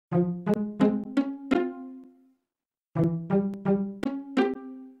O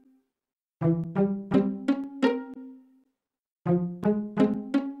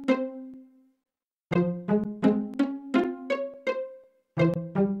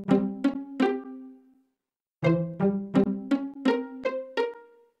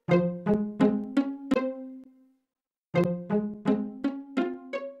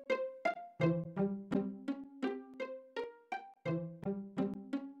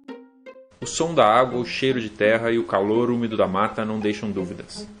som da água, o cheiro de terra e o calor úmido da mata não deixam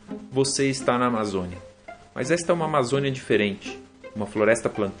dúvidas. Você está na Amazônia. Mas esta é uma Amazônia diferente. Uma floresta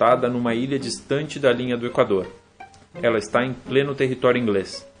plantada numa ilha distante da linha do Equador. Ela está em pleno território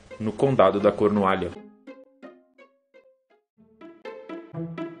inglês, no condado da Cornualha.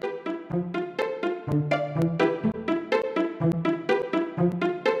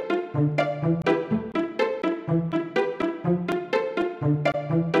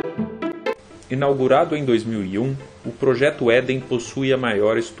 Inaugurado em 2001, o projeto Éden possui a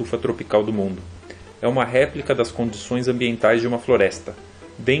maior estufa tropical do mundo. É uma réplica das condições ambientais de uma floresta,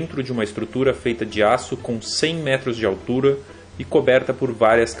 dentro de uma estrutura feita de aço com 100 metros de altura e coberta por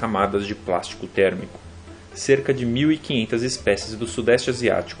várias camadas de plástico térmico. Cerca de 1.500 espécies do Sudeste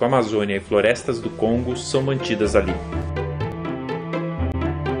Asiático, Amazônia e florestas do Congo são mantidas ali.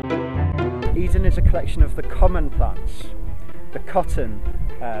 Eden is a collection of the common plants, the cotton,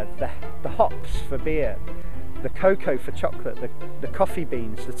 the hops for beer, the cocoa for chocolate, the coffee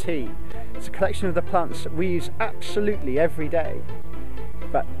beans, the tea. It's a collection of the plants that we use absolutely every day,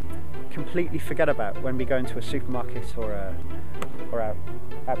 but completely forget about when we go into a supermarket or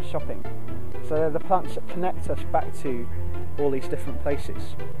out shopping. So they're the plants that connect us back to all these different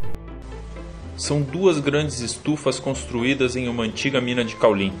places. São duas grandes estufas construídas em uma antiga mina de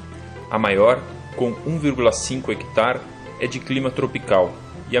caulim. A maior, com 1,5 hectare, é de clima tropical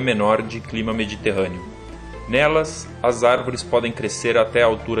e a menor de clima mediterrâneo. Nelas, as árvores podem crescer até a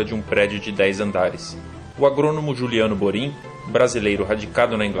altura de um prédio de 10 andares. O agrônomo Juliano Borim, brasileiro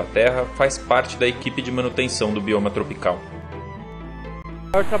radicado na Inglaterra, faz parte da equipe de manutenção do bioma tropical.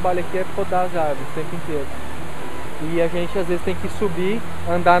 O maior trabalho aqui é podar as árvores o tempo inteiro. E a gente às vezes tem que subir,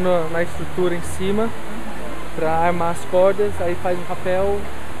 andar na estrutura em cima para armar as cordas, aí faz um rapel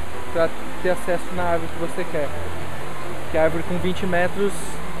para ter acesso na árvore que você quer. Que a árvore com 20 metros,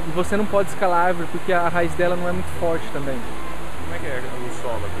 e você não pode escalar a árvore porque a raiz dela não é muito forte também. Como é que é o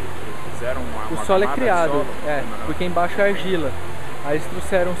solo aqui? Fizeram uma o solo é criado, solo? Porque embaixo é argila. Aí eles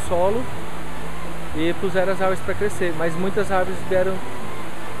trouxeram solo e puseram as árvores para crescer, mas muitas árvores vieram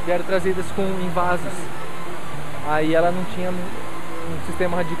trazidas em vasos. Aí ela não tinha um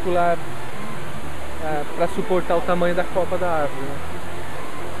sistema radicular para suportar o tamanho da copa da árvore, né?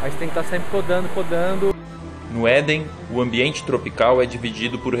 Aí você tem que estar sempre podando. No Éden, o ambiente tropical é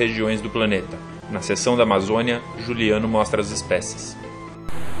dividido por regiões do planeta. Na seção da Amazônia, Juliano mostra as espécies.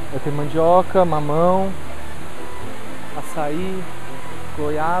 Tem mandioca, mamão, açaí,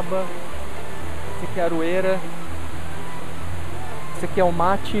 goiaba, esse aqui é aroeira, esse aqui é o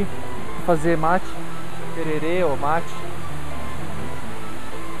mate, fazer mate, tererê ou mate.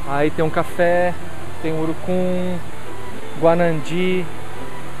 Aí tem um café, tem um urucum, guanandi.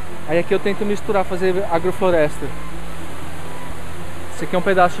 Aí aqui eu tento misturar, fazer agrofloresta. Esse aqui é um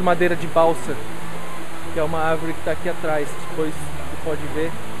pedaço de madeira de balsa, que é uma árvore que está aqui atrás, depois você pode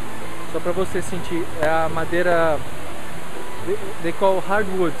ver. Só para você sentir, é a madeira, they call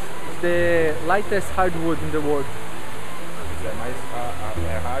hardwood, the lightest hardwood in the world.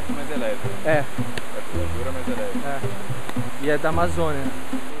 É hard, mas é leve. É dura, mas é leve. E é da Amazônia.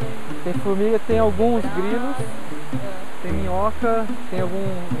 Tem formiga, tem alguns grilos, tem minhoca, tem algum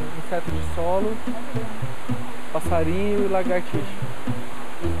inseto de solo, passarinho e lagartixa.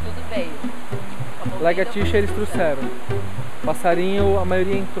 Isso tudo veio. Lagartixa eles trouxeram. Passarinho, a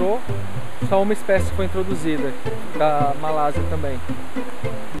maioria entrou, só uma espécie foi introduzida, da Malásia também.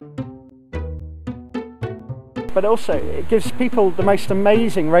 But also it gives people the most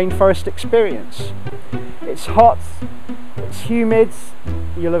amazing rainforest experience. It's hot, it's humid,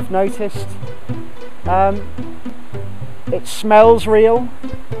 you'll have noticed. It smells real,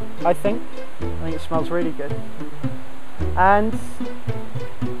 I think it smells really good. And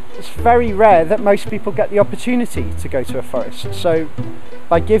it's very rare that most people get the opportunity to go to a forest. So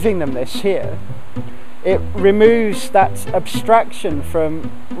by giving them this here, it removes that abstraction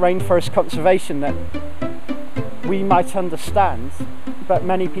from rainforest conservation that we might understand, but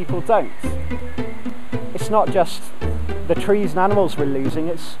many people don't. It's not just the trees and animals we're losing,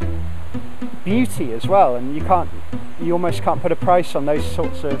 it's beauty as well, and you almost can't put a price on those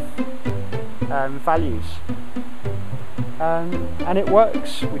sorts of values. and it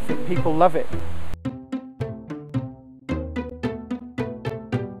works. We think people love it.